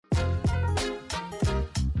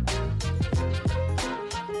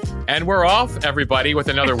And we're off, everybody, with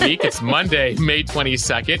another week. It's Monday, May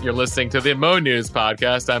 22nd. You're listening to the Mo News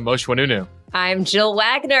Podcast. I'm Moshe Wanunu. I'm Jill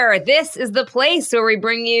Wagner. This is the place where we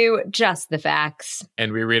bring you just the facts.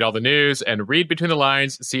 And we read all the news and read between the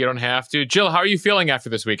lines so you don't have to. Jill, how are you feeling after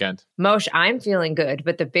this weekend? Moshe, I'm feeling good.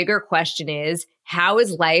 But the bigger question is, how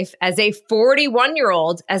is life as a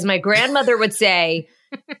 41-year-old? As my grandmother would say,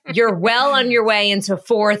 you're well on your way into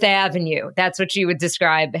 4th Avenue. That's what she would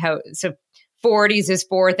describe. So 40s is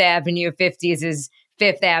 4th Avenue, 50s is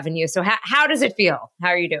 5th Avenue. So how does it feel? How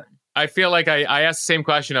are you doing? I feel like I asked the same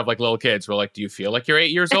question of like little kids. We're like, do you feel like you're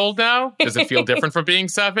 8 years old now? Does it feel different from being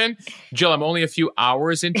 7? Jill, I'm only a few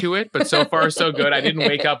hours into it, but so far so good. I didn't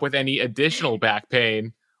wake up with any additional back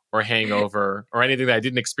pain or hangover or anything that I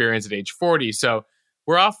didn't experience at age 40. So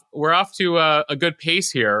we're off to a good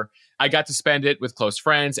pace here. I got to spend it with close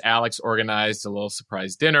friends. Alex organized a little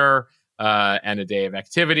surprise dinner and a day of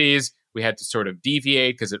activities. We had to sort of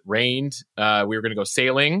deviate because it rained. We were going to go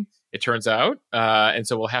sailing, it turns out. And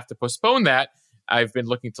so we'll have to postpone that. I've been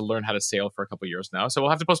looking to learn how to sail for a couple of years now. So we'll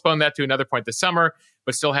have to postpone that to another point this summer,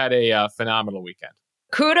 but still had a phenomenal weekend.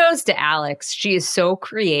 Kudos to Alex. She is so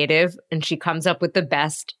creative and she comes up with the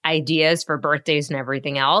best ideas for birthdays and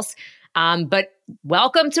everything else. But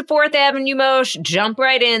welcome to 4th Avenue, Moshe. Jump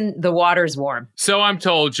right in. The water's warm. So I'm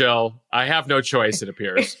told, Jill. I have no choice, it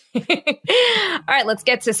appears. All right, let's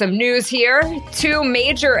get to some news here. 2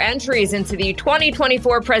 major entries into the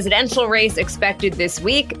 2024 presidential race expected this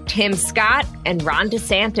week, Tim Scott and Ron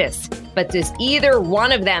DeSantis. But does either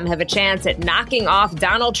one of them have a chance at knocking off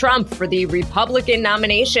Donald Trump for the Republican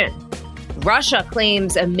nomination? Russia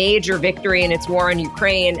claims a major victory in its war in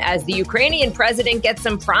Ukraine as the Ukrainian president gets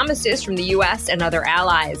some promises from the U.S. and other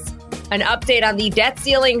allies. An update on the debt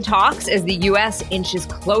ceiling talks as the U.S. inches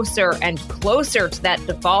closer and closer to that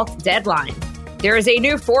default deadline. There is a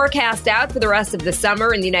new forecast out for the rest of the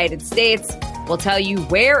summer in the United States. We'll tell you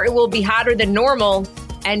where it will be hotter than normal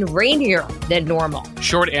and rainier than normal.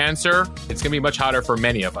 Short answer, it's going to be much hotter for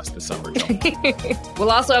many of us this summer, Jill.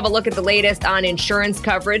 We'll also have a look at the latest on insurance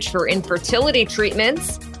coverage for infertility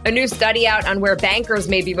treatments, a new study out on where bankers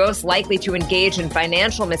may be most likely to engage in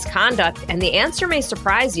financial misconduct, and the answer may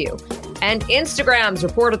surprise you. And Instagram's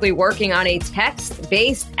reportedly working on a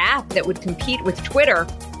text-based app that would compete with Twitter,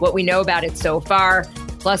 what we know about it so far.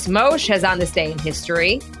 Plus, Moshe has on this day in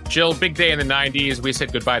history. Jill, big day in the 90s. We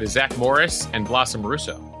said goodbye to Zach Morris and Blossom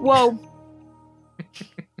Russo. Whoa.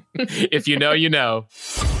 If you know, you know.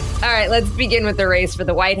 All right, let's begin with the race for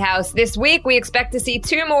the White House. This week, we expect to see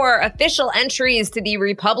 2 more official entries to the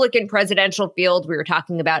Republican presidential field. We were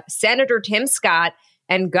talking about Senator Tim Scott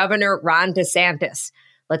and Governor Ron DeSantis.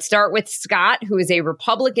 Let's start with Scott, who is a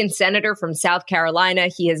Republican senator from South Carolina.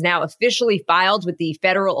 He has now officially filed with the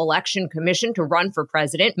Federal Election Commission to run for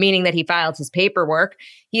president, meaning that he filed his paperwork.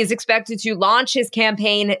 He is expected to launch his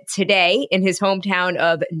campaign today in his hometown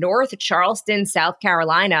of North Charleston, South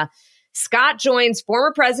Carolina. Scott joins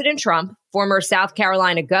former President Trump, former South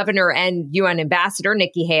Carolina governor and UN ambassador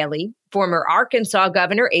Nikki Haley, former Arkansas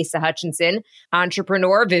governor Asa Hutchinson,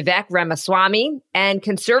 entrepreneur Vivek Ramaswamy, and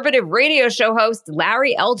conservative radio show host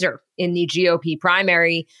Larry Elder in the GOP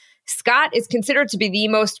primary. Scott is considered to be the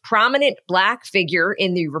most prominent Black figure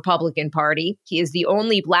in the Republican Party. He is the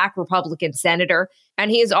only Black Republican senator,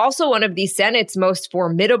 and he is also one of the Senate's most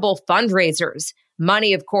formidable fundraisers.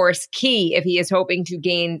 Money, of course, key if he is hoping to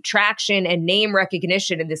gain traction and name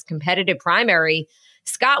recognition in this competitive primary.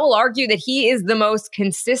 Scott will argue that he is the most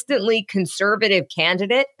consistently conservative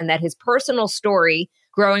candidate and that his personal story,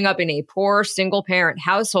 growing up in a poor single-parent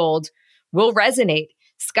household, will resonate.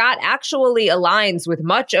 Scott actually aligns with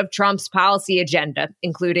much of Trump's policy agenda,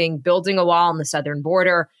 including building a wall on the southern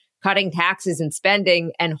border, cutting taxes and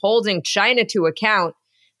spending, and holding China to account.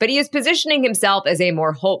 But he is positioning himself as a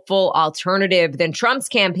more hopeful alternative than Trump's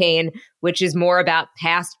campaign, which is more about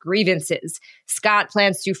past grievances. Scott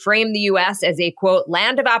plans to frame the U.S. as a, quote,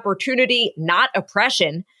 land of opportunity, not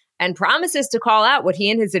oppression, and promises to call out what he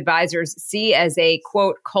and his advisors see as a,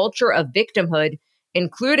 quote, culture of victimhood,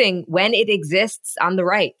 including when it exists on the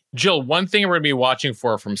right. Jill, one thing we're going to be watching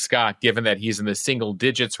for from Scott, given that he's in the single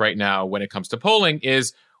digits right now when it comes to polling,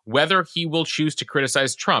 is whether he will choose to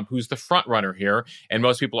criticize Trump, who's the front runner here. And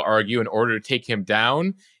most people argue in order to take him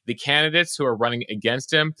down, the candidates who are running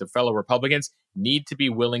against him, the fellow Republicans, need to be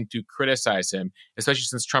willing to criticize him, especially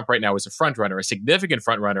since Trump right now is a front runner, a significant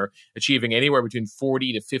front runner, achieving anywhere between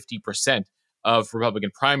 40 to 50% of Republican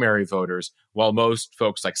primary voters, while most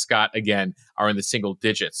folks like Scott, again, are in the single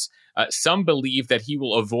digits. Some believe that he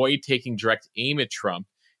will avoid taking direct aim at Trump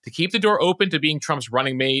to keep the door open to being Trump's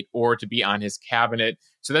running mate or to be on his cabinet.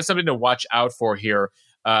 So that's something to watch out for here,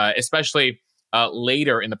 especially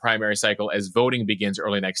later in the primary cycle as voting begins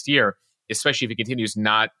early next year, especially if he continues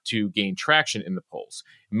not to gain traction in the polls.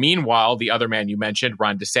 Meanwhile, the other man you mentioned,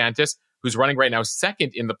 Ron DeSantis, who's running right now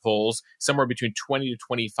second in the polls, somewhere between 20 to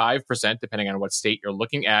 25%, depending on what state you're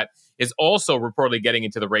looking at, is also reportedly getting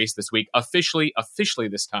into the race this week, officially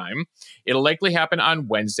this time. It'll likely happen on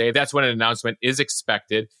Wednesday. That's when an announcement is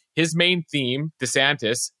expected. His main theme,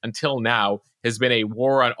 DeSantis, until now, has been a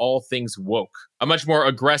war on all things woke, a much more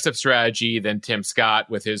aggressive strategy than Tim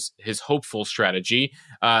Scott with his hopeful strategy,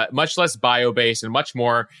 much less bio-based and much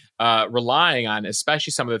more relying on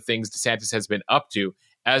especially some of the things DeSantis has been up to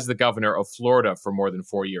as the governor of Florida for more than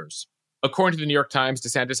 4 years. According to the New York Times,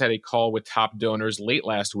 DeSantis had a call with top donors late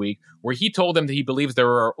last week where he told them that he believes there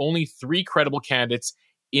are only 3 credible candidates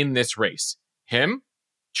in this race: him,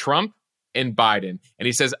 Trump, and Biden. And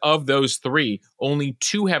he says of those 3, only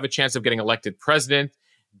 2 have a chance of getting elected president: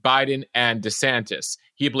 Biden and DeSantis.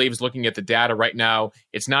 He believes, looking at the data right now,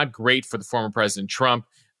 it's not great for the former President Trump,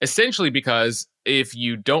 essentially because if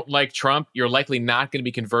you don't like Trump, you're likely not going to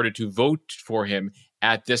be converted to vote for him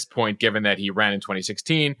at this point, given that he ran in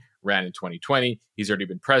 2016, ran in 2020. He's already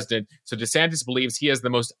been president. So DeSantis believes he has the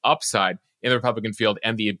most upside in the Republican field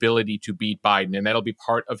and the ability to beat Biden, and that'll be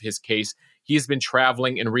part of his case. He's been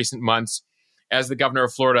traveling in recent months as the governor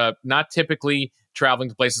of Florida, not typically traveling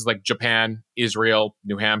to places like Japan, Israel,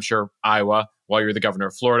 New Hampshire, Iowa, while you're the governor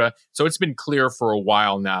of Florida. So it's been clear for a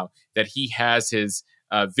while now that he has his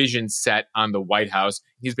vision set on the White House.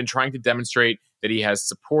 He's been trying to demonstrate that he has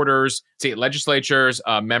supporters, state legislatures,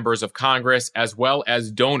 members of Congress, as well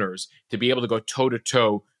as donors to be able to go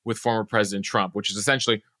toe-to-toe with former President Trump, which is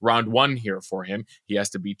essentially round 1 here for him. He has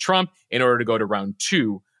to beat Trump in order to go to round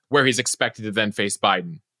 2, where he's expected to then face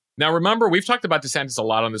Biden. Now, remember, we've talked about DeSantis a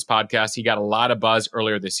lot on this podcast. He got a lot of buzz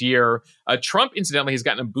earlier this year. Trump, incidentally, has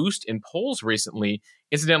gotten a boost in polls recently.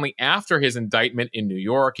 Incidentally, after his indictment in New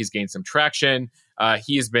York, he's gained some traction.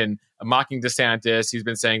 He has been mocking DeSantis. He's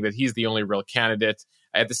been saying that he's the only real candidate.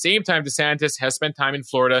 At the same time, DeSantis has spent time in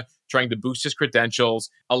Florida trying to boost his credentials.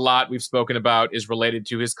 A lot we've spoken about is related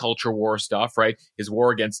to his culture war stuff, right? His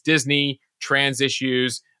war against Disney, trans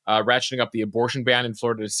issues, ratcheting up the abortion ban in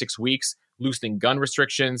Florida to 6 weeks, loosening gun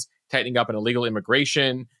restrictions, tightening up on illegal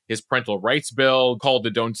immigration, his parental rights bill, called the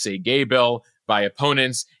Don't Say Gay bill by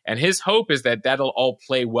opponents. And his hope is that that'll all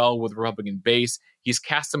play well with the Republican base. He's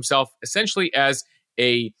cast himself essentially as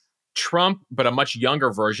a Trump, but a much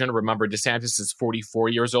younger version. Remember, DeSantis is 44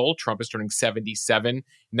 years old. Trump is turning 77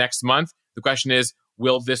 next month. The question is,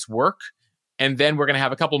 will this work? And then we're going to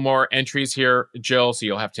have a couple more entries here, Jill. So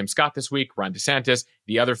you'll have Tim Scott this week, Ron DeSantis,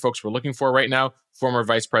 the other folks we're looking for right now, former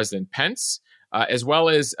Vice President Pence, as well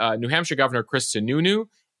as New Hampshire Governor Chris Sununu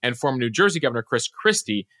and former New Jersey Governor Chris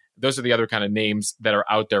Christie. Those are the other kind of names that are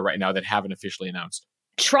out there right now that haven't officially announced.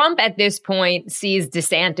 Trump at this point sees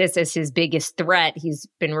DeSantis as his biggest threat. He's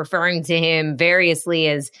been referring to him variously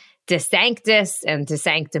as DeSanctus and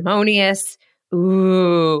DeSanctimonious.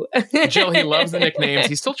 Ooh. Jill, he loves the nicknames.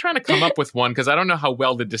 He's still trying to come up with one because I don't know how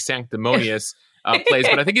well the DeSanctimonious plays,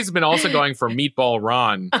 but I think he's been also going for Meatball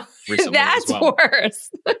Ron recently. That's as well.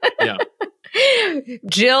 Worse. Yeah.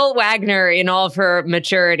 Jill Wagner, in all of her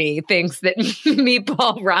maturity, thinks that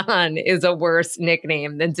Meatball Ron is a worse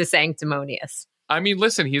nickname than DeSanctimonious. I mean,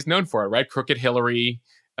 listen, he's known for it, right? Crooked Hillary,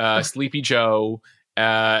 Sleepy Joe.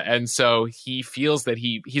 And so he feels that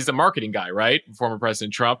he's a marketing guy, right? Former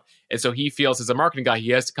President Trump. And so he feels as a marketing guy, he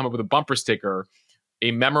has to come up with a bumper sticker,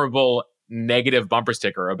 a memorable negative bumper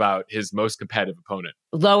sticker about his most competitive opponent.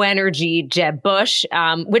 Low energy Jeb Bush,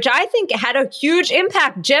 which I think had a huge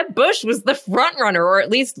impact. Jeb Bush was the front runner, or at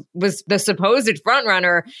least was the supposed front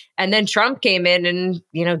runner. And then Trump came in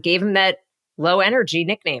and, gave him that low energy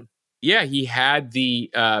nickname. Yeah, he had the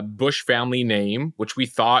Bush family name, which we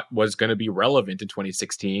thought was going to be relevant in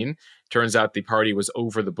 2016. Turns out the party was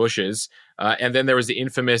over the Bushes. And then there was the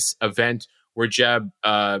infamous event where Jeb,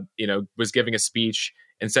 was giving a speech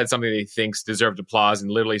and said something that he thinks deserved applause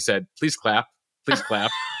and literally said, please clap, please clap.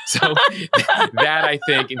 So that, I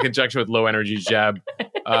think, in conjunction with low energy Jeb,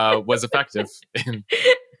 was effective.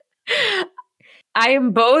 I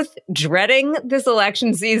am both dreading this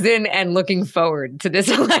election season and looking forward to this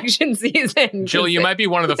election season. Jill, you might be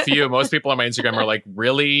one of the few. Most people on my Instagram are like,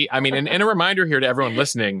 really? I mean, and a reminder here to everyone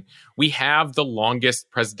listening, we have the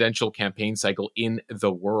longest presidential campaign cycle in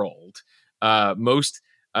the world. Most,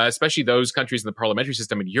 especially those countries in the parliamentary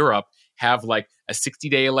system in Europe, have like a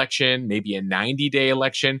 60-day election, maybe a 90-day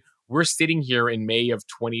election. We're sitting here in May of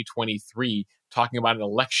 2023 talking about an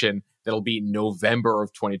election that'll be November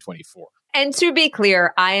of 2024. And to be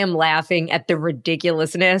clear, I am laughing at the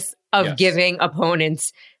ridiculousness of giving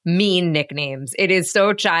opponents mean nicknames. It is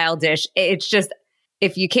so childish. It's just,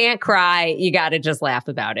 if you can't cry, you got to just laugh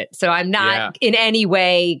about it. So I'm not in any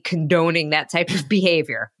way condoning that type of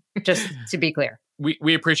behavior, just to be clear.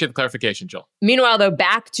 We appreciate the clarification, Jill. Meanwhile, though,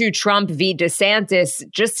 back to Trump v. DeSantis,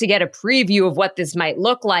 just to get a preview of what this might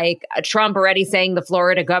look like, Trump already saying the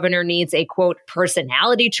Florida governor needs a, quote,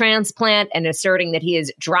 personality transplant and asserting that he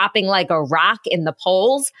is dropping like a rock in the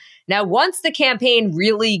polls. Now, once the campaign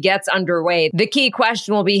really gets underway, the key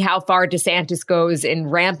question will be how far DeSantis goes in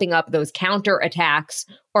ramping up those counterattacks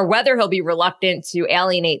or whether he'll be reluctant to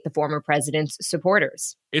alienate the former president's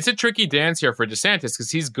supporters. It's a tricky dance here for DeSantis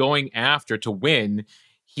because he's going after to win.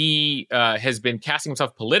 He has been casting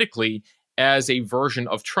himself politically as a version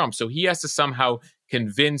of Trump. So he has to somehow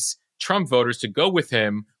convince Trump voters to go with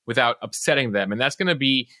him without upsetting them. And that's going to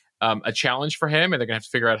be a challenge for him. And they're going to have to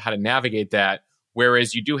figure out how to navigate that.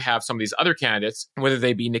 Whereas you do have some of these other candidates, whether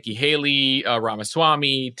they be Nikki Haley,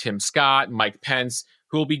 Ramaswamy, Tim Scott, Mike Pence,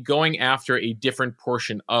 who will be going after a different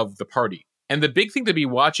portion of the party. And the big thing to be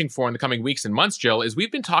watching for in the coming weeks and months, Jill, is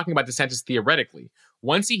we've been talking about DeSantis theoretically.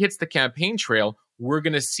 Once he hits the campaign trail, we're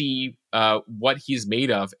going to see what he's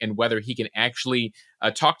made of and whether he can actually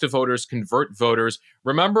talk to voters, convert voters.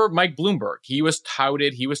 Remember Mike Bloomberg? He was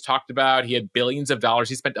touted. He was talked about. He had billions of dollars.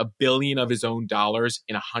 He spent $1 billion of his own dollars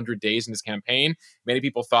in 100 days in his campaign. Many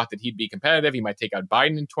people thought that he'd be competitive. He might take out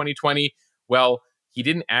Biden in 2020. Well, he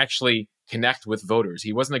didn't actually connect with voters.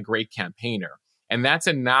 He wasn't a great campaigner. And that's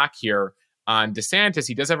a knock here on DeSantis.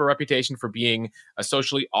 He does have a reputation for being a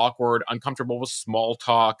socially awkward, uncomfortable with small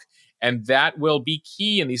talk. And that will be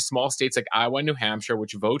key in these small states like Iowa and New Hampshire,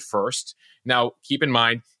 which vote first. Now, keep in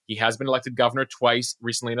mind, he has been elected governor twice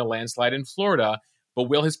recently in a landslide in Florida. But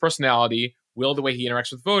will his personality, will the way he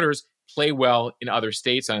interacts with voters play well in other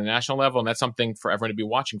states on a national level? And that's something for everyone to be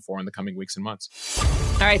watching for in the coming weeks and months.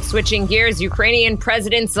 All right, switching gears, Ukrainian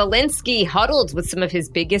President Zelensky huddled with some of his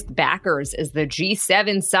biggest backers as the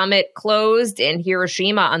G7 summit closed in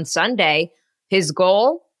Hiroshima on Sunday. His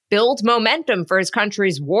goal? Build momentum for his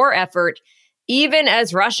country's war effort, even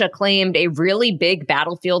as Russia claimed a really big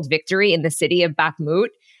battlefield victory in the city of Bakhmut.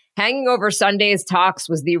 Hanging over Sunday's talks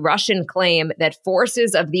was the Russian claim that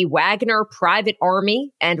forces of the Wagner private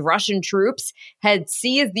army and Russian troops had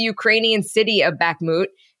seized the Ukrainian city of Bakhmut.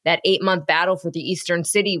 That 8-month battle for the eastern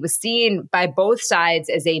city was seen by both sides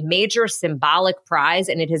as a major symbolic prize,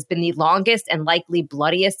 and it has been the longest and likely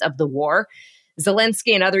bloodiest of the war.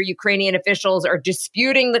 Zelensky and other Ukrainian officials are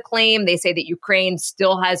disputing the claim. They say that Ukraine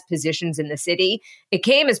still has positions in the city. It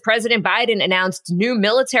came as President Biden announced new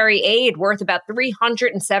military aid worth about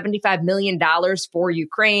 $375 million for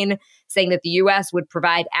Ukraine, saying that the U.S. would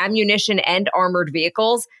provide ammunition and armored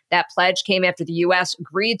vehicles. That pledge came after the U.S.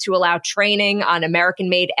 agreed to allow training on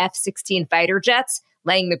American-made F-16 fighter jets,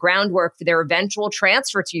 laying the groundwork for their eventual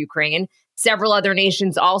transfer to Ukraine. Several other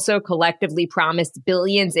nations also collectively promised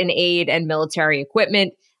billions in aid and military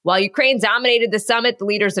equipment. While Ukraine dominated the summit, the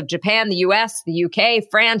leaders of Japan, the US, the UK,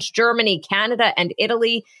 France, Germany, Canada, and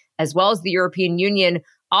Italy, as well as the European Union,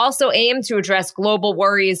 also aimed to address global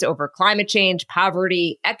worries over climate change,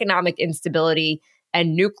 poverty, economic instability,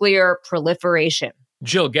 and nuclear proliferation.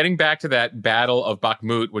 Jill, getting back to that Battle of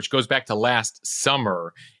Bakhmut, which goes back to last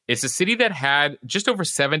summer, it's a city that had just over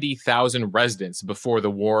 70,000 residents before the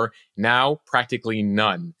war, now practically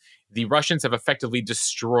none. The Russians have effectively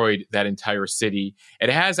destroyed that entire city. It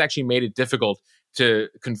has actually made it difficult to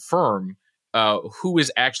confirm who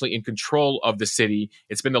is actually in control of the city.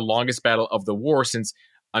 It's been the longest battle of the war since,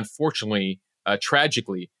 unfortunately,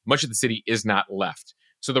 tragically, much of the city is not left.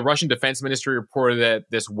 So the Russian Defense Ministry reported that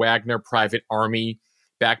this Wagner private army,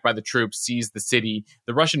 backed by the troops, seized the city.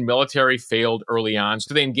 The Russian military failed early on,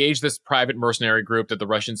 so they engaged this private mercenary group that the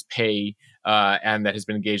Russians pay and that has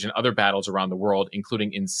been engaged in other battles around the world,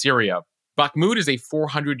 including in Syria. Bakhmut is a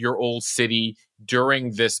 400-year-old city.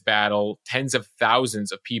 During this battle, tens of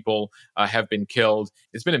thousands of people have been killed.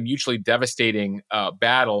 It's been a mutually devastating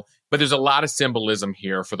battle, but there's a lot of symbolism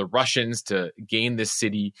here for the Russians to gain this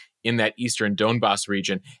city in that eastern Donbas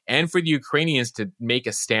region, and for the Ukrainians to make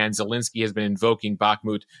a stand. Zelensky has been invoking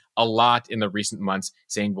Bakhmut a lot in the recent months,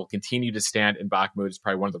 saying we'll continue to stand in Bakhmut. It's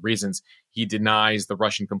probably one of the reasons he denies the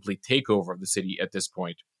Russian complete takeover of the city at this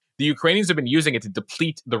point. The Ukrainians have been using it to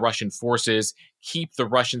deplete the Russian forces, keep the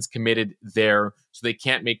Russians committed there so they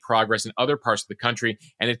can't make progress in other parts of the country.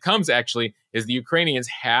 And it comes actually as the Ukrainians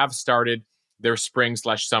have started their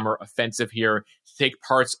spring/summer offensive here to take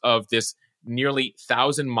parts of this nearly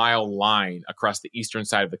 1,000-mile line across the eastern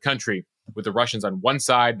side of the country, with the Russians on one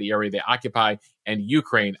side, the area they occupy, and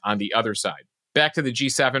Ukraine on the other side. Back to the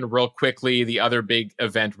G7 real quickly. The other big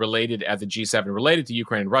event related at the G7 related to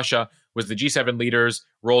Ukraine and Russia was the G7 leaders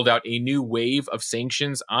rolled out a new wave of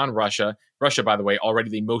sanctions on Russia. Russia, by the way, already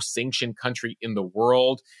the most sanctioned country in the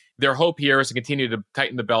world. Their hope here is to continue to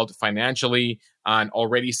tighten the belt financially on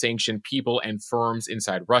already sanctioned people and firms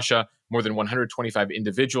inside Russia. More than 125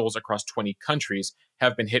 individuals across 20 countries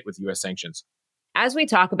have been hit with U.S. sanctions. As we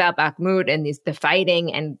talk about Bakhmut and the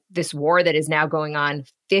fighting and this war that is now going on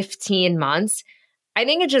 15 months, I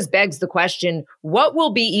think it just begs the question, what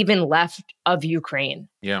will be even left of Ukraine?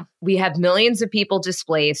 Yeah. We have millions of people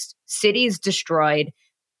displaced, cities destroyed,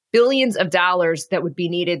 billions of dollars that would be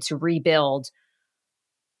needed to rebuild.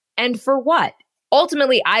 And for what?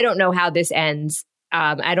 Ultimately, I don't know how this ends.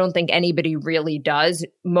 I don't think anybody really does.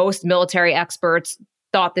 Most military experts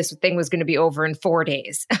thought this thing was going to be over in 4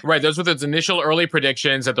 days. Right. Those were those initial early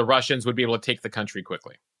predictions that the Russians would be able to take the country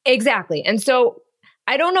quickly. Exactly. And so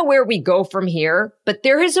I don't know where we go from here, but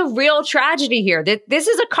there is a real tragedy here. That this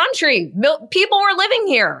is a country. People were living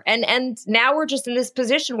here. And now we're just in this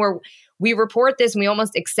position where we report this and we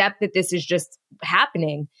almost accept that this is just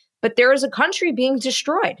happening. But there is a country being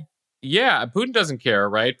destroyed. Yeah, Putin doesn't care,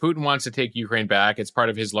 right? Putin wants to take Ukraine back. It's part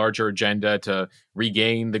of his larger agenda to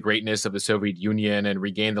regain the greatness of the Soviet Union and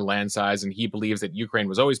regain the land size. And he believes that Ukraine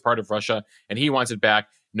was always part of Russia and he wants it back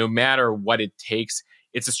no matter what it takes.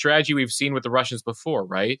 It's a strategy we've seen with the Russians before,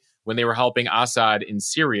 right? When they were helping Assad in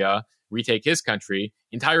Syria retake his country,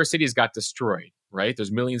 entire cities got destroyed, right?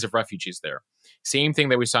 There's millions of refugees there. Same thing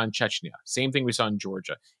that we saw in Chechnya. Same thing we saw in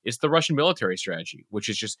Georgia. It's the Russian military strategy, which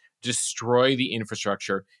is just destroy the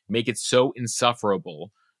infrastructure, make it so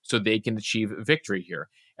insufferable so they can achieve victory here.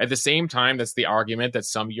 At the same time, that's the argument that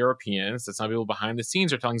some Europeans, that some people behind the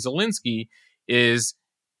scenes are telling Zelensky is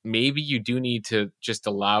maybe you do need to just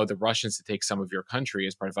allow the Russians to take some of your country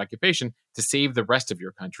as part of occupation to save the rest of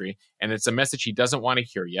your country. And it's a message he doesn't want to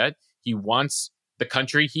hear yet. He wants the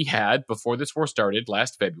country he had before this war started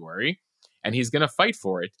last February, and he's going to fight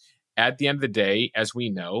for it. At the end of the day, as we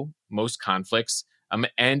know, most conflicts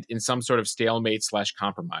end in some sort of stalemate /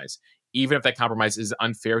 compromise, even if that compromise is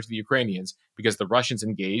unfair to the Ukrainians, because the Russians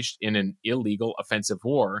engaged in an illegal offensive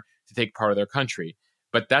war to take part of their country.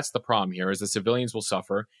 But that's the problem here, is the civilians will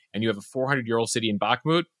suffer, and you have a 400-year-old city in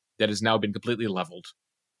Bakhmut that has now been completely leveled.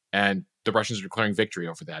 And the Russians are declaring victory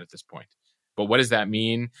over that at this point. But what does that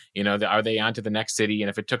mean? You know, are they on to the next city? And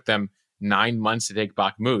if it took them 9 months to take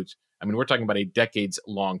Bakhmut, I mean, we're talking about a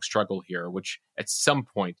decades-long struggle here, which at some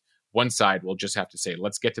point, one side will just have to say,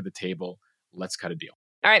 let's get to the table, let's cut a deal.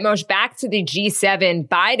 All right, Moshe, back to the G7.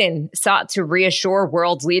 Biden sought to reassure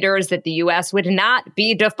world leaders that the U.S. would not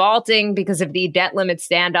be defaulting because of the debt limit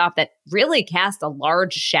standoff that really cast a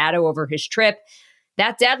large shadow over his trip.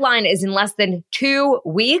 That deadline is in less than 2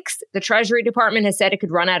 weeks. The Treasury Department has said it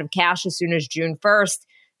could run out of cash as soon as June 1st.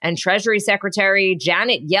 And Treasury Secretary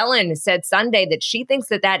Janet Yellen said Sunday that she thinks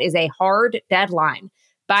that that is a hard deadline.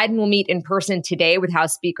 Biden will meet in person today with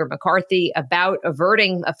House Speaker McCarthy about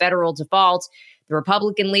averting a federal default. The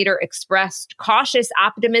Republican leader expressed cautious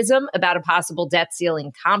optimism about a possible debt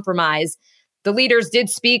ceiling compromise. The leaders did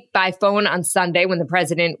speak by phone on Sunday when the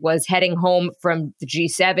president was heading home from the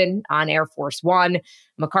G7 on Air Force One.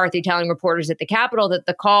 McCarthy telling reporters at the Capitol that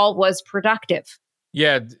the call was productive.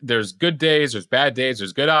 Yeah, there's good days, there's bad days,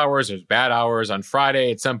 there's good hours, there's bad hours. On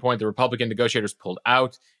Friday, at some point, the Republican negotiators pulled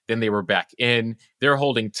out. Then they were back in. They're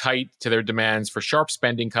holding tight to their demands for sharp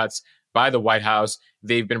spending cuts by the White House.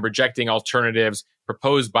 They've been rejecting alternatives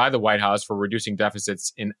proposed by the White House for reducing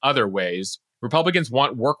deficits in other ways. Republicans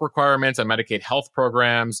want work requirements on Medicaid health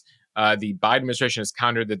programs. The Biden administration has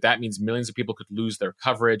countered that means millions of people could lose their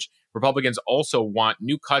coverage. Republicans also want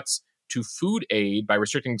new cuts to food aid by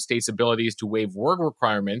restricting states' abilities to waive work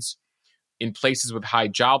requirements in places with high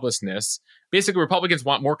joblessness. Basically, Republicans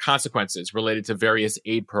want more consequences related to various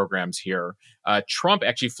aid programs here. Trump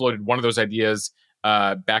actually floated one of those ideas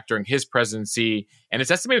back during his presidency, and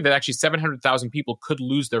it's estimated that actually 700,000 people could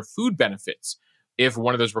lose their food benefits if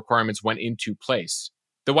one of those requirements went into place.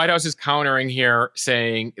 The White House is countering here,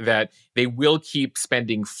 saying that they will keep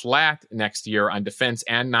spending flat next year on defense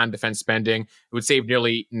and non-defense spending. It would save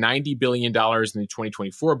nearly $90 billion in the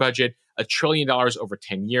 2024 budget, $1 trillion over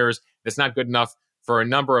 10 years. That's not good enough for a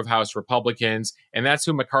number of House Republicans, and that's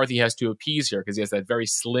who McCarthy has to appease here because he has that very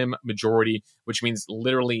slim majority, which means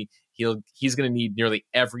literally he's going to need nearly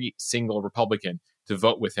every single Republican to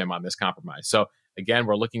vote with him on this compromise. So again,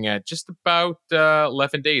 we're looking at just about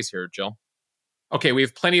 11 days here, Jill. Okay, we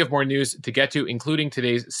have plenty of more news to get to, including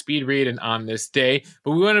today's speed read and on this day.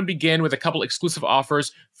 But we want to begin with a couple exclusive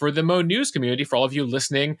offers for the Mo News community. For all of you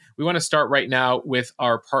listening, we want to start right now with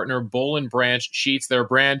our partner, Boll & Branch Sheets. They're a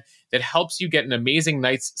brand that helps you get an amazing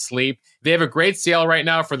night's sleep. They have a great sale right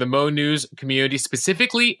now for the Mo News community,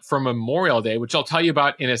 specifically for Memorial Day, which I'll tell you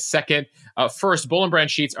about in a second. First, Boll & Branch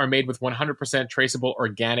sheets are made with 100% traceable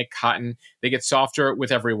organic cotton. They get softer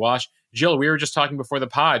with every wash. Jill, we were just talking before the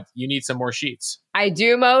pod. You need some more sheets. I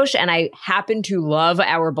do, Moshe, and I happen to love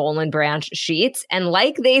our Boll & Branch sheets. And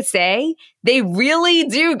like they say, they really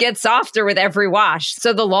do get softer with every wash.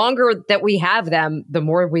 So the longer that we have them, the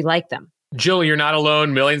more we like them. Jill, you're not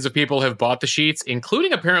alone. Millions of people have bought the sheets,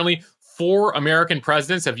 including apparently 4 American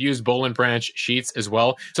presidents have used Boll & Branch sheets as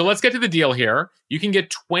well. So let's get to the deal here. You can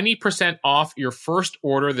get 20% off your first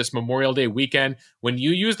order this Memorial Day weekend when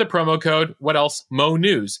you use the promo code, what else? Mo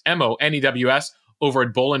News, MONEWS, over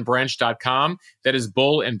at bollandbranch.com. That is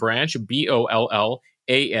Boll & Branch, BOLLAND,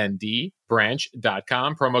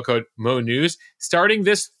 branch.com, promo code Mo News. Starting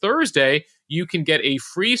this Thursday, you can get a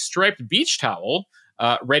free striped beach towel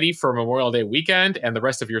ready for Memorial Day weekend and the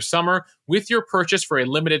rest of your summer with your purchase for a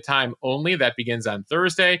limited time only. That begins on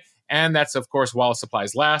Thursday. And that's, of course, while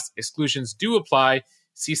supplies last. Exclusions do apply.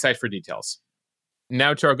 See site for details.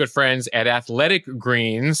 Now to our good friends at Athletic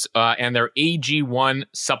Greens and their AG1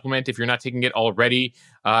 supplement. If you're not taking it already,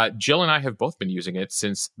 Jill and I have both been using it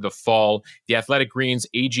since the fall. The Athletic Greens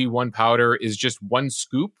AG1 powder is just 1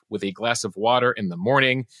 scoop with a glass of water in the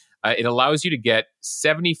morning. It allows you to get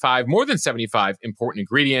more than 75 important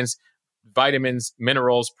ingredients, vitamins,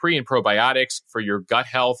 minerals, pre and probiotics for your gut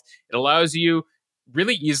health. It allows you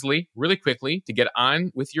really easily, really quickly to get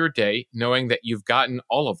on with your day, knowing that you've gotten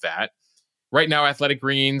all of that. Right now, Athletic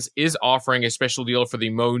Greens is offering a special deal for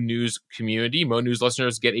the Mo News community. Mo News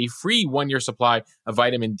listeners get a free 1-year supply of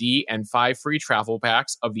vitamin D and 5 free travel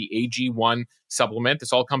packs of the AG1 supplement.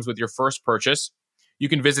 This all comes with your first purchase. You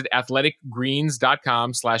can visit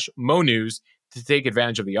athleticgreens.com/MoNews to take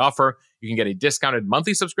advantage of the offer. You can get a discounted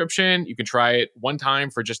monthly subscription. You can try it one time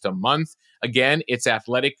for just a month. Again, it's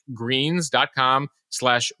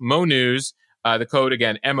athleticgreens.com/MoNews. The code,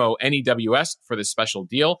 again, MONEWS for this special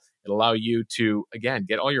deal. It'll allow you to, again,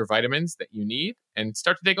 get all your vitamins that you need and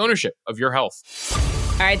start to take ownership of your health.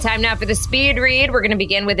 All right, time now for the speed read. We're going to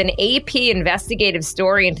begin with an AP investigative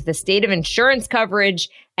story into the state of insurance coverage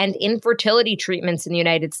and infertility treatments in the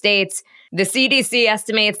United States. The CDC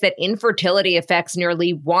estimates that infertility affects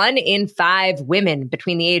nearly 1 in 5 women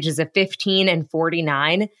between the ages of 15 and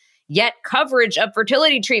 49. Yet coverage of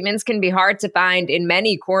fertility treatments can be hard to find in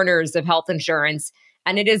many corners of health insurance.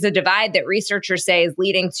 And it is a divide that researchers say is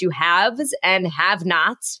leading to haves and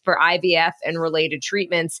have-nots for IVF and related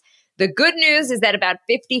treatments. The good news is that about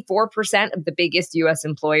 54% of the biggest U.S.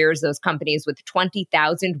 employers, those companies with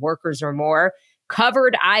 20,000 workers or more,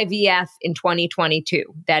 covered IVF in 2022.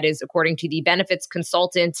 That is according to the benefits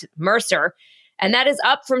consultant Mercer. And that is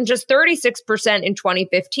up from just 36% in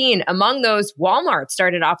 2015. Among those, Walmart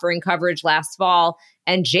started offering coverage last fall,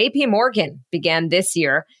 and JP Morgan began this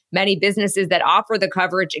year. Many businesses that offer the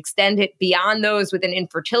coverage extend it beyond those with an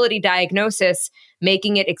infertility diagnosis,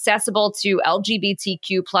 making it accessible to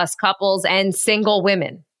LGBTQ plus couples and single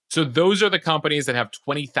women. So those are the companies that have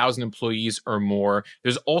 20,000 employees or more.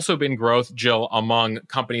 There's also been growth, Jill, among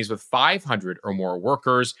companies with 500 or more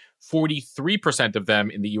workers. 43% of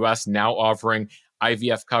them in the U.S. now offering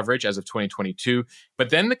IVF coverage as of 2022. But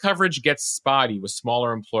then the coverage gets spotty with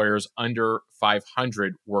smaller employers under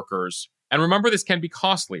 500 workers. And remember, this can be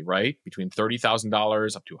costly, right? Between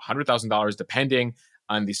 $30,000 up to $100,000, depending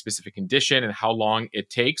on the specific condition and how long it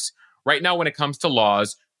takes. Right now, when it comes to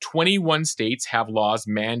laws, 21 states have laws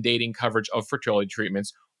mandating coverage of fertility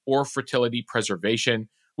treatments or fertility preservation,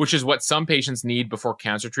 which is what some patients need before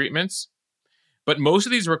cancer treatments. But most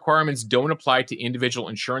of these requirements don't apply to individual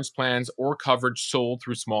insurance plans or coverage sold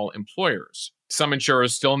through small employers. Some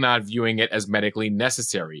insurers still not viewing it as medically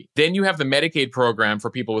necessary. Then you have the Medicaid program for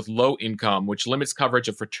people with low income, which limits coverage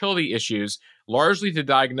of fertility issues largely to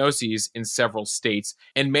diagnoses in several states.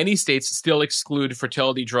 And many states still exclude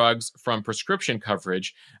fertility drugs from prescription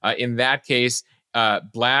coverage. In that case,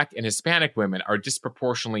 Black and Hispanic women are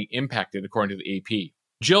disproportionately impacted, according to the AP.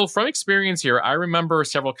 Jill, from experience here, I remember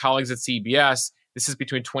several colleagues at CBS, this is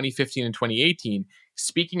between 2015 and 2018,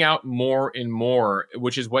 speaking out more and more,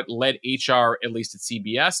 which is what led HR, at least at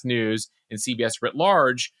CBS News and CBS writ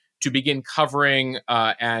large, to begin covering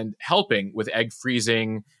and helping with egg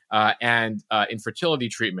freezing and infertility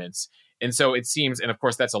treatments. And so it seems, and of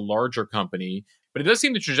course, that's a larger company, but it does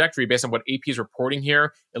seem the trajectory based on what AP is reporting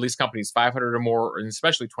here, at least companies 500 or more, and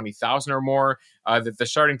especially 20,000 or more, that they're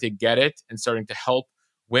starting to get it and starting to help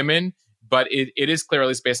women. But it is clear, at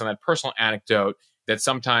least based on that personal anecdote, that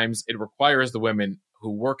sometimes it requires the women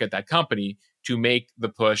who work at that company to make the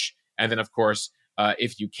push. And then, of course,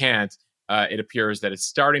 if you can't, it appears that it's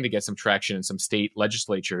starting to get some traction in some state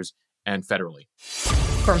legislatures and federally.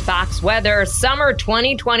 From Fox Weather, summer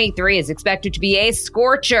 2023 is expected to be a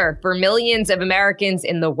scorcher for millions of Americans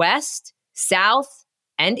in the West, South,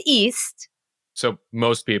 and East. So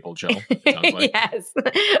most people, Jill. Sounds like. Yes,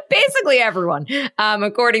 basically everyone.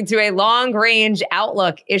 According to a long-range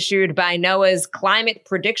outlook issued by NOAA's Climate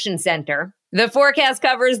Prediction Center, the forecast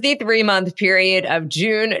covers the 3-month period of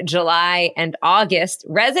June, July, and August.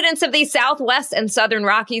 Residents of the Southwest and Southern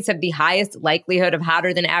Rockies have the highest likelihood of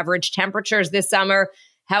hotter than average temperatures this summer.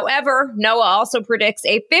 However, NOAA also predicts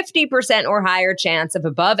a 50% or higher chance of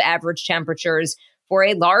above average temperatures for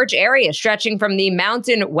a large area stretching from the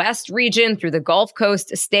Mountain West region through the Gulf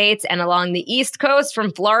Coast states and along the East Coast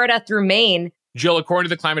from Florida through Maine. Jill, according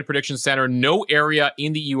to the Climate Prediction Center, no area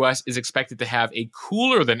in the U.S. is expected to have a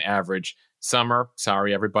cooler than average summer.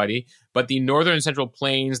 Sorry, everybody. But the northern and central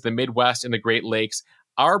plains, the Midwest, and the Great Lakes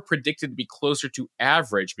are predicted to be closer to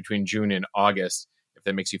average between June and August, if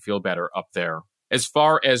that makes you feel better up there. As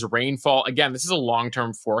far as rainfall, again, this is a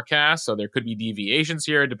long-term forecast, so there could be deviations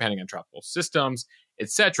here depending on tropical systems,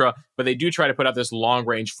 etc. But they do try to put out this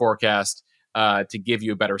long-range forecast to give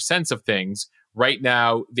you a better sense of things. Right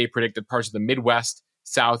now, they predict that parts of the Midwest,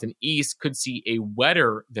 South, and East could see a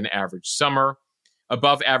wetter than average summer.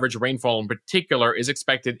 Above average rainfall in particular is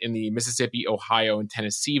expected in the Mississippi, Ohio, and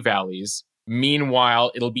Tennessee valleys.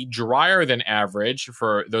 Meanwhile, it'll be drier than average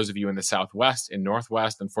for those of you in the Southwest and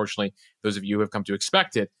Northwest. Unfortunately, those of you who have come to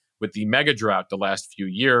expect it with the mega drought the last few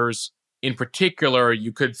years. In particular,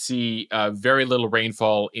 you could see very little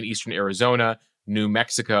rainfall in eastern Arizona, New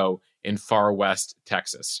Mexico, and far west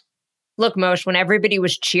Texas. Look, Moshe, when everybody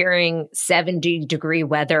was cheering 70-degree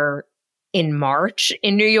weather in March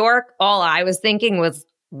in New York, all I was thinking was,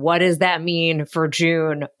 what does that mean for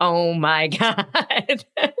June? Oh my God.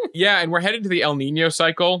 Yeah, and we're headed to the El Nino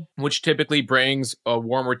cycle, which typically brings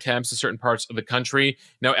warmer temps to certain parts of the country.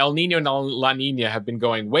 Now, El Nino and La Nina have been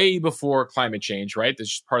going way before climate change, right? This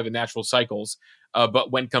is part of the natural cycles.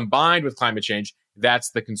 But when combined with climate change,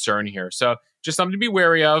 that's the concern here. So just something to be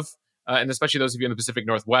wary of, and especially those of you in the Pacific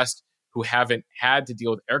Northwest who haven't had to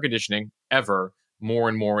deal with air conditioning ever. More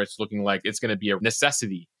and more, it's looking like it's going to be a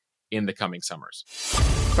necessity in the coming summers.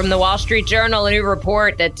 From the Wall Street Journal, a new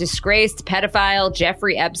report that disgraced pedophile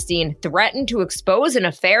Jeffrey Epstein threatened to expose an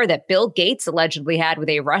affair that Bill Gates allegedly had with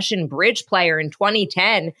a Russian bridge player in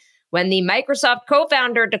 2010 when the Microsoft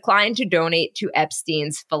co-founder declined to donate to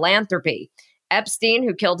Epstein's philanthropy. Epstein,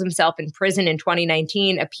 who killed himself in prison in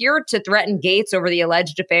 2019, appeared to threaten Gates over the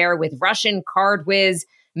alleged affair with Russian card whiz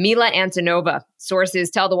Mila Antonova. Sources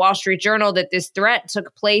tell the Wall Street Journal that this threat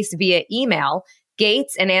took place via email.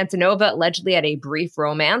 Gates and Antonova allegedly had a brief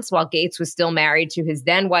romance while Gates was still married to his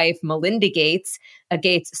then-wife, Melinda Gates. A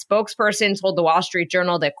Gates spokesperson told the Wall Street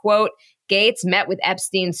Journal that, quote, Gates met with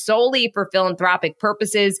Epstein solely for philanthropic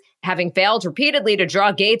purposes. Having failed repeatedly to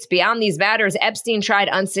draw Gates beyond these matters, Epstein tried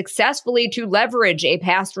unsuccessfully to leverage a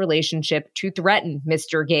past relationship to threaten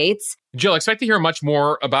Mr. Gates. Jill, expect to hear much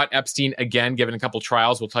more about Epstein again, given a couple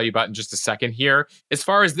trials we'll tell you about in just a second here. As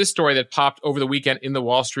far as this story that popped over the weekend in the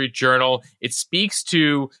Wall Street Journal, it speaks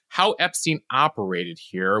to how Epstein operated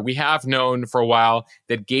here. We have known for a while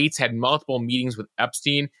that Gates had multiple meetings with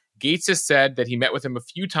Epstein. Gates has said that he met with him a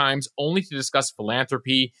few times only to discuss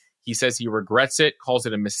philanthropy. He says he regrets it, calls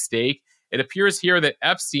it a mistake. It appears here that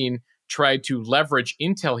Epstein tried to leverage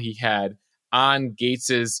intel he had on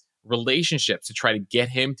Gates's relationships to try to get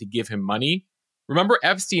him to give him money. Remember,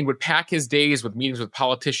 Epstein would pack his days with meetings with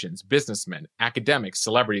politicians, businessmen, academics,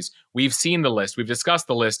 celebrities. We've seen the list. We've discussed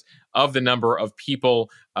the list of the number of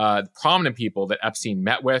people, prominent people that Epstein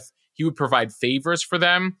met with. He would provide favors for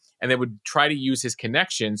them, and they would try to use his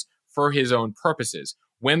connections for his own purposes.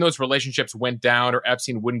 When those relationships went down or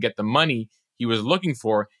Epstein wouldn't get the money he was looking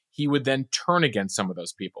for, he would then turn against some of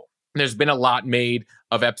those people. There's been a lot made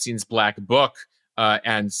of Epstein's black book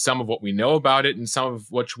and some of what we know about it and some of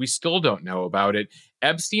what we still don't know about it.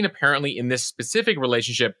 Epstein apparently in this specific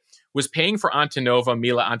relationship was paying for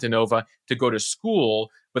Mila Antonova, to go to school,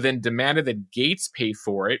 but then demanded that Gates pay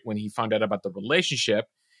for it when he found out about the relationship.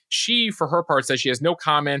 She, for her part, says she has no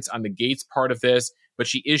comments on the Gates part of this, but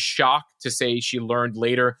she is shocked to say she learned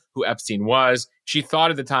later who Epstein was. She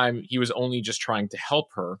thought at the time he was only just trying to help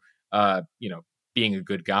her, being a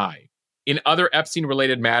good guy. In other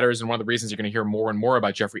Epstein-related matters, and one of the reasons you're going to hear more and more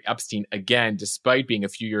about Jeffrey Epstein again, despite being a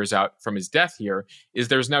few years out from his death here, is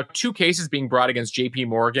there's now 2 cases being brought against JP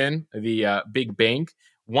Morgan, the big bank,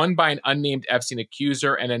 one by an unnamed Epstein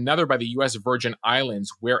accuser and another by the U.S. Virgin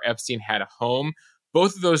Islands, where Epstein had a home.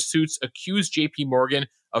 Both of those suits accuse JP Morgan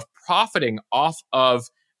of profiting off of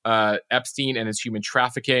Epstein and his human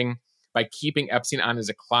trafficking. by keeping Epstein on as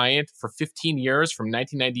a client for 15 years from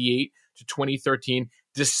 1998 to 2013,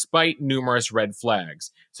 despite numerous red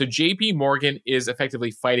flags. So JP Morgan is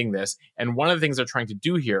effectively fighting this. And one of the things they're trying to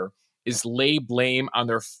do here is lay blame on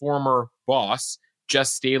their former boss.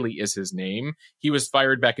 Jess Staley is his name. He was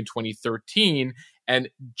fired back in 2013. And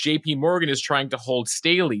JP Morgan is trying to hold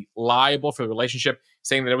Staley liable for the relationship,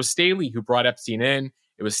 saying that it was Staley who brought Epstein in.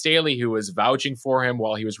 It was Staley who was vouching for him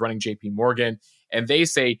while he was running JP Morgan. And they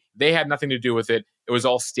say they had nothing to do with it. It was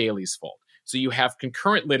all Staley's fault. So you have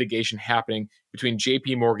concurrent litigation happening between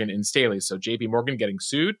JP Morgan and Staley. So JP Morgan getting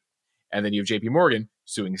sued, and then you have JP Morgan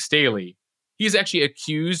suing Staley. He's actually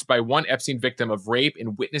accused by one Epstein victim of rape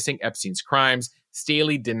and witnessing Epstein's crimes.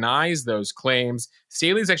 Staley denies those claims.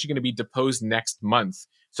 Staley's actually going to be deposed next month.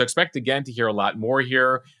 So expect again to hear a lot more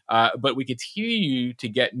here. But we continue to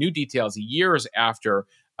get new details years after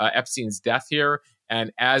Epstein's death here.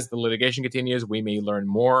 And as the litigation continues, we may learn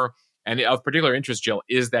more. And of particular interest, Jill,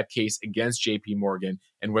 is that case against JP Morgan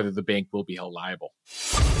and whether the bank will be held liable.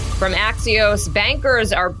 From Axios,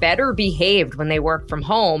 bankers are better behaved when they work from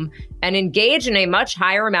home and engage in a much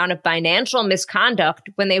higher amount of financial misconduct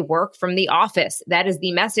when they work from the office. That is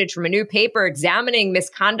the message from a new paper examining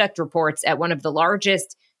misconduct reports at one of the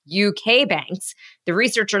largest UK banks. The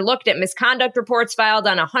researcher looked at misconduct reports filed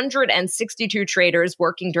on 162 traders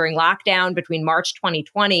working during lockdown between March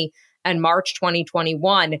 2020 and March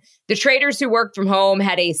 2021. The traders who worked from home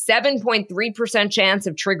had a 7.3% chance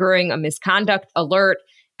of triggering a misconduct alert.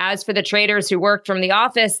 As for the traders who worked from the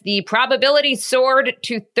office, the probability soared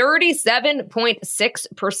to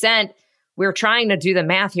 37.6%. We're trying to do the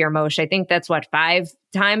math here, Moshe. I think that's 5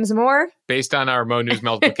 times more? Based on our Mo News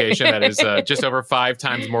multiplication, that is just over 5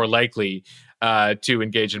 times more likely to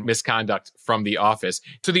engage in misconduct from the office.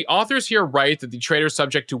 So the authors here write that the traders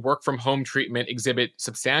subject to work from home treatment exhibit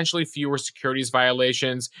substantially fewer securities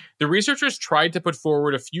violations. The researchers tried to put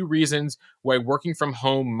forward a few reasons why working from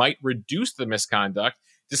home might reduce the misconduct,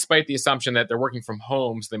 despite the assumption that they're working from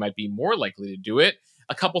home, so they might be more likely to do it.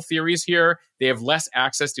 A couple theories here. They have less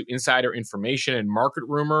access to insider information and market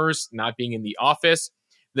rumors, not being in the office.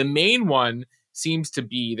 The main one seems to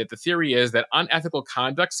be that the theory is that unethical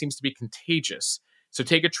conduct seems to be contagious. So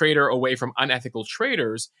take a trader away from unethical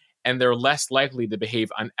traders, and they're less likely to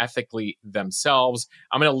behave unethically themselves.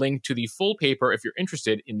 I'm going to link to the full paper if you're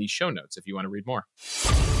interested in the show notes if you want to read more.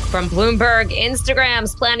 From Bloomberg,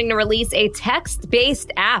 Instagram's planning to release a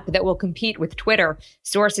text-based app that will compete with Twitter.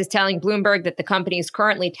 Sources telling Bloomberg that the company is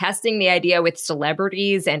currently testing the idea with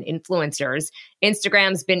celebrities and influencers.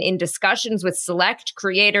 Instagram's been in discussions with select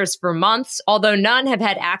creators for months, although none have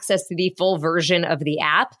had access to the full version of the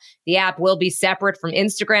app. The app will be separate from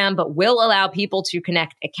Instagram, but will allow people to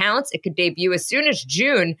connect accounts. It could debut as soon as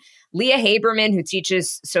June. Leah Haberman, who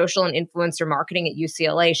teaches social and influencer marketing at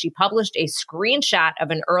UCLA, she published a screenshot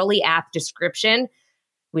of an early app description.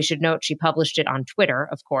 We should note she published it on Twitter,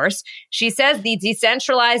 of course. She says the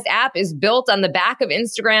decentralized app is built on the back of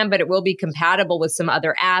Instagram, but it will be compatible with some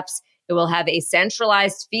other apps. It will have a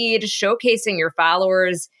centralized feed showcasing your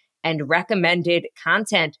followers and recommended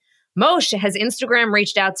content. Moshe, has Instagram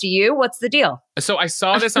reached out to you? What's the deal? So I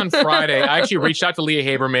saw this on Friday. I actually reached out to Leah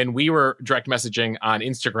Haberman. We were direct messaging on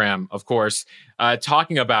Instagram, of course,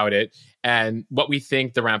 talking about it and what we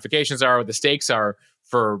think the ramifications are, what the stakes are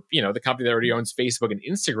for, the company that already owns Facebook and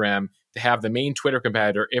Instagram to have the main Twitter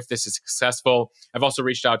competitor if this is successful. I've also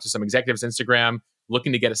reached out to some executives Instagram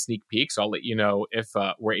looking to get a sneak peek. So I'll let you know if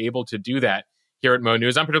we're able to do that here at Mo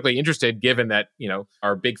News. I'm particularly interested given that,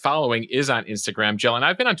 our big following is on Instagram, Jill. And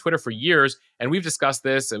I've been on Twitter for years, and we've discussed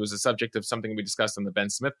this. It was a subject of something we discussed on the Ben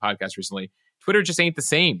Smith podcast recently. Twitter just ain't the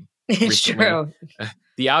same. It's true.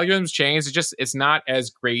 The algorithms changed. It's not as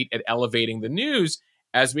great at elevating the news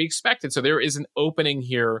as we expected. So there is an opening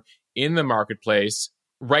here in the marketplace.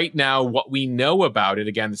 Right now, what we know about it,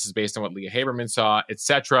 again, this is based on what Leah Haberman saw,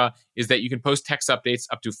 etc., is that you can post text updates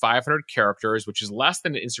up to 500 characters, which is less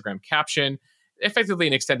than an Instagram caption. Effectively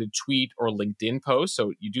an extended tweet or LinkedIn post.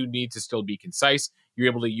 So you do need to still be concise. You're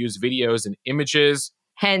able to use videos and images.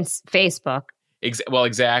 Hence Facebook. Well,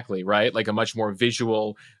 exactly, right? Like a much more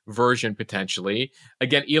visual version, potentially.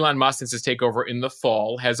 Again, Elon Musk, since his takeover in the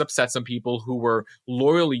fall, has upset some people who were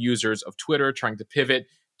loyal users of Twitter, trying to pivot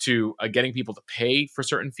to getting people to pay for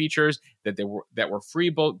certain features that were free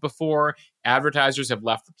before. Advertisers have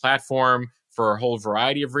left the platform for a whole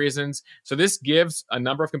variety of reasons. So this gives a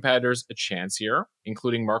number of competitors a chance here,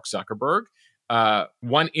 including Mark Zuckerberg.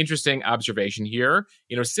 One interesting observation here,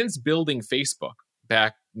 since building Facebook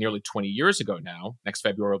back nearly 20 years ago now, next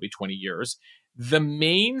February will be 20 years, the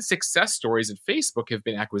main success stories at Facebook have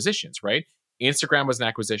been acquisitions, right? Instagram was an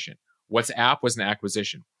acquisition. WhatsApp was an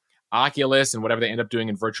acquisition. Oculus and whatever they end up doing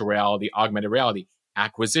in virtual reality, augmented reality,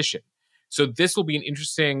 acquisition. So this will be an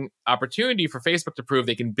interesting opportunity for Facebook to prove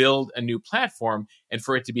they can build a new platform and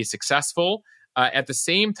for it to be successful. At the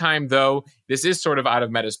same time, though, this is sort of out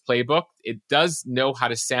of Meta's playbook. It does know how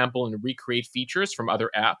to sample and recreate features from other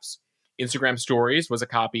apps. Instagram Stories was a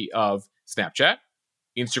copy of Snapchat.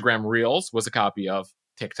 Instagram Reels was a copy of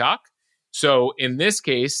TikTok. So in this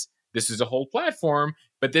case, this is a whole platform,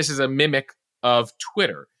 but this is a mimic of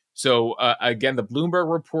Twitter. So again, the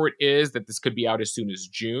Bloomberg report is that this could be out as soon as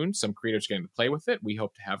June. Some creators are going to play with it. We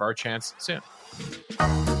hope to have our chance soon.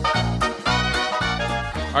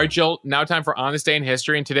 All right, Jill, now time for On This Day in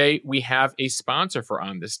History. And today we have a sponsor for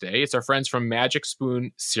On This Day. It's our friends from Magic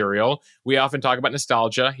Spoon Cereal. We often talk about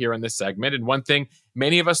nostalgia here in this segment. And one thing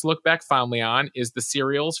many of us look back fondly on is the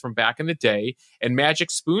cereals from back in the day. And Magic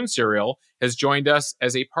Spoon Cereal has joined us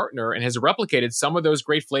as a partner and has replicated some of those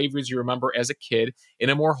great flavors you remember as a kid in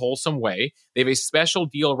a more wholesome way. They have a special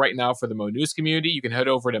deal right now for the Mo News community. You can head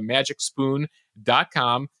over to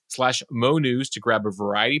magicspoon.com/Mo News to grab a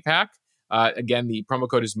variety pack. Again, the promo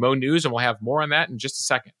code is Mo News, and we'll have more on that in just a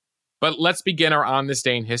second. But let's begin our On This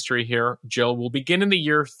Day in History here. Jill, we'll begin in the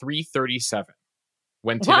year 337.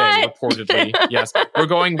 When today, reportedly, yes, we're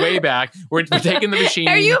going way back. We're taking the machine.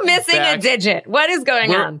 Are you missing a digit? What is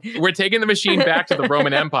going on? We're taking the machine back to the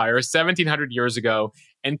Roman Empire 1,700 years ago,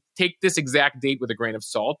 and take this exact date with a grain of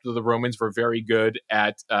salt. The Romans were very good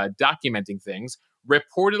at documenting things.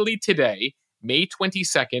 Reportedly today, May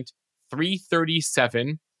 22nd,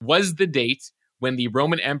 337, was the date when the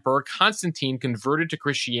Roman Emperor Constantine converted to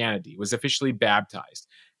Christianity, was officially baptized.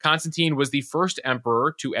 Constantine was the first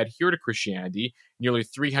emperor to adhere to Christianity nearly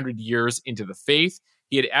 300 years into the faith.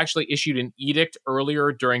 He had actually issued an edict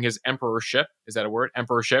earlier during his emperorship, is that a word?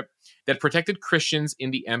 Emperorship, that protected Christians in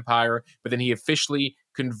the empire, but then he officially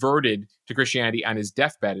converted to Christianity on his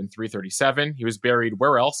deathbed in 337. He was buried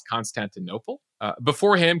where else? Constantinople.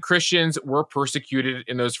 Before him, Christians were persecuted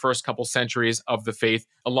in those first couple centuries of the faith,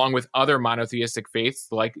 along with other monotheistic faiths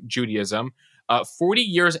like Judaism. 40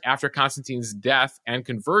 years after Constantine's death and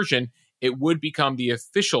conversion, it would become the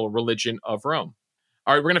official religion of Rome.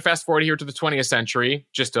 All right, we're going to fast forward here to the 20th century,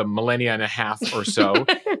 just a millennia and a half or so.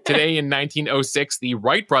 Today in 1906, the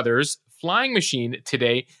Wright brothers flying machine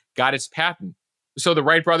today got its patent. So the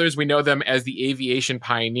Wright brothers, we know them as the aviation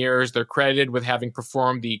pioneers. They're credited with having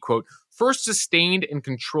performed the, quote, first sustained and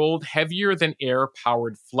controlled heavier than air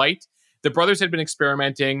powered flight. The brothers had been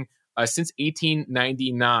experimenting since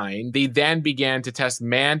 1899. They then began to test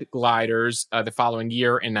manned gliders the following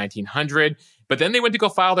year in 1900. But then they went to go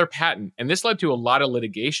file their patent. And this led to a lot of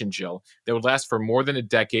litigation, Jill, that would last for more than a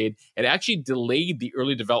decade. It actually delayed the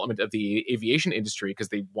early development of the aviation industry because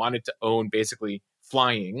they wanted to own basically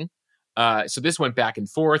flying. So this went back and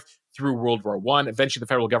forth through World War I. Eventually, the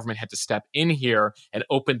federal government had to step in here and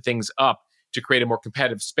open things up to create a more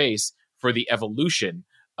competitive space for the evolution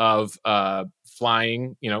of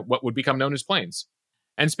flying, what would become known as planes.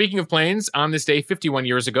 And speaking of planes, on this day 51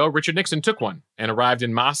 years ago, Richard Nixon took one and arrived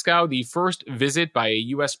in Moscow, the first visit by a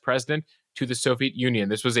U.S. president to the Soviet Union.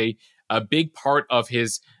 This was a big part of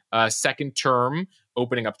his second term,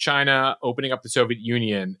 opening up China, opening up the Soviet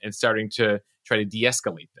Union, and starting to try to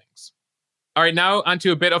de-escalate things. All right, now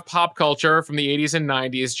onto a bit of pop culture from the 80s and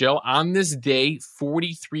 90s, Jill. On this day,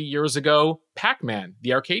 43 years ago, Pac-Man,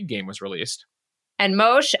 the arcade game, was released. And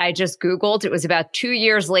Moshe, I just Googled, it was about 2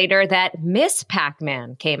 years later that Miss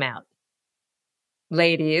Pac-Man came out.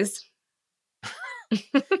 Ladies.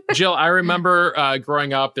 Jill, I remember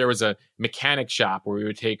growing up, there was a mechanic shop where we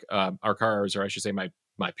would take our cars, or I should say my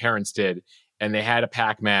parents did, and they had a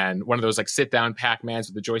Pac-Man, one of those like sit-down Pac-Mans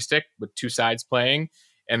with the joystick with two sides playing.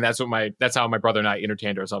 And that's how my brother and I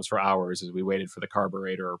entertained ourselves for hours as we waited for the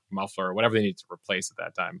carburetor or muffler or whatever they needed to replace at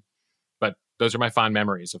that time. But those are my fond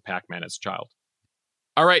memories of Pac-Man as a child.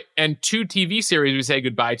 All right, and 2 TV series we say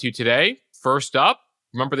goodbye to today. First up,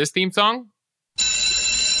 remember this theme song?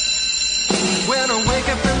 When I wake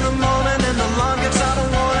up in the morning and the alarm gets out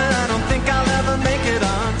of warning, I don't think I'll ever make it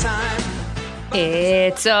on time.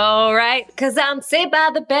 It's all right, because I'm Saved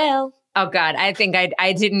by the Bell. Oh, God, I think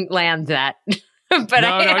I didn't land that. But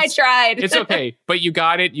I tried. It's okay. But you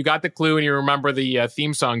got it. You got the clue, and you remember the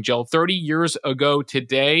theme song, Jill. 30 years ago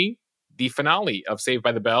today, the finale of Saved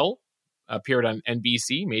by the Bell appeared on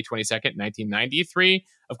NBC, May 22nd, 1993.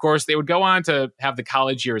 Of course, they would go on to have the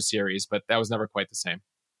College Years series, but that was never quite the same.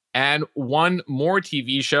 And one more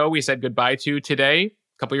TV show we said goodbye to today, a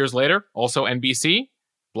couple years later, also NBC,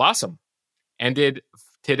 Blossom. Ended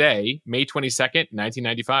today, May 22nd,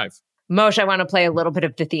 1995. Moshe, I want to play a little bit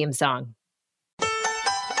of the theme song.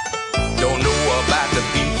 Don't know about the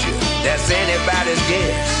future, that's anybody's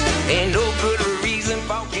guess. Ain't no good reason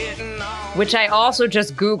for getting on. Which I also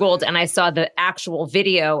just Googled and I saw the actual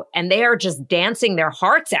video and they are just dancing their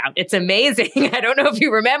hearts out. It's amazing. I don't know if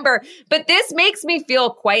you remember, but this makes me feel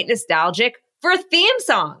quite nostalgic for theme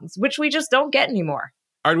songs, which we just don't get anymore.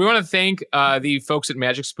 All right, we want to thank the folks at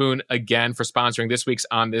Magic Spoon again for sponsoring this week's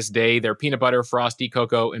On This Day. Their peanut butter, frosty,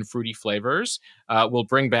 cocoa, and fruity flavors will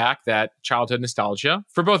bring back that childhood nostalgia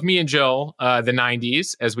for both me and Jill, the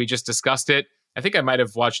 90s, as we just discussed it. I think I might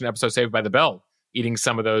have watched an episode Saved by the Bell, eating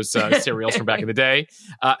some of those cereals from back in the day.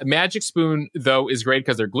 Magic Spoon, though, is great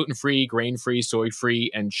because they're gluten-free, grain-free,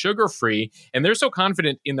 soy-free, and sugar-free. And they're so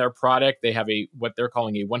confident in their product. They have what they're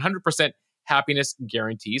calling a 100% happiness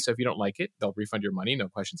guarantee. So if you don't like it, they'll refund your money, no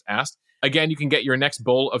questions asked. Again, you can get your next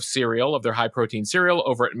bowl of cereal, of their high-protein cereal,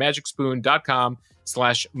 over at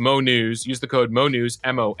magicspoon.com/MoNews. Use the code MoNews,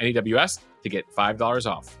 MONEWS, to get $5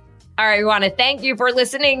 off. All right, we want to thank you for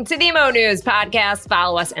listening to the Mo News podcast.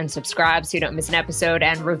 Follow us and subscribe so you don't miss an episode,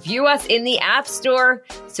 and review us in the App Store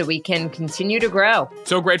so we can continue to grow.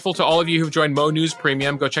 So grateful to all of you who've joined Mo News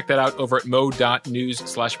Premium. Go check that out over at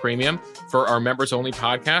mo.news/premium for our members-only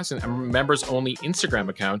podcast and our members-only Instagram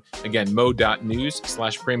account. Again,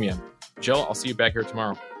 mo.news/premium. Jill, I'll see you back here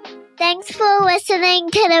tomorrow. Thanks for listening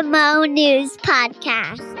to the Mo News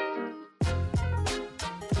podcast.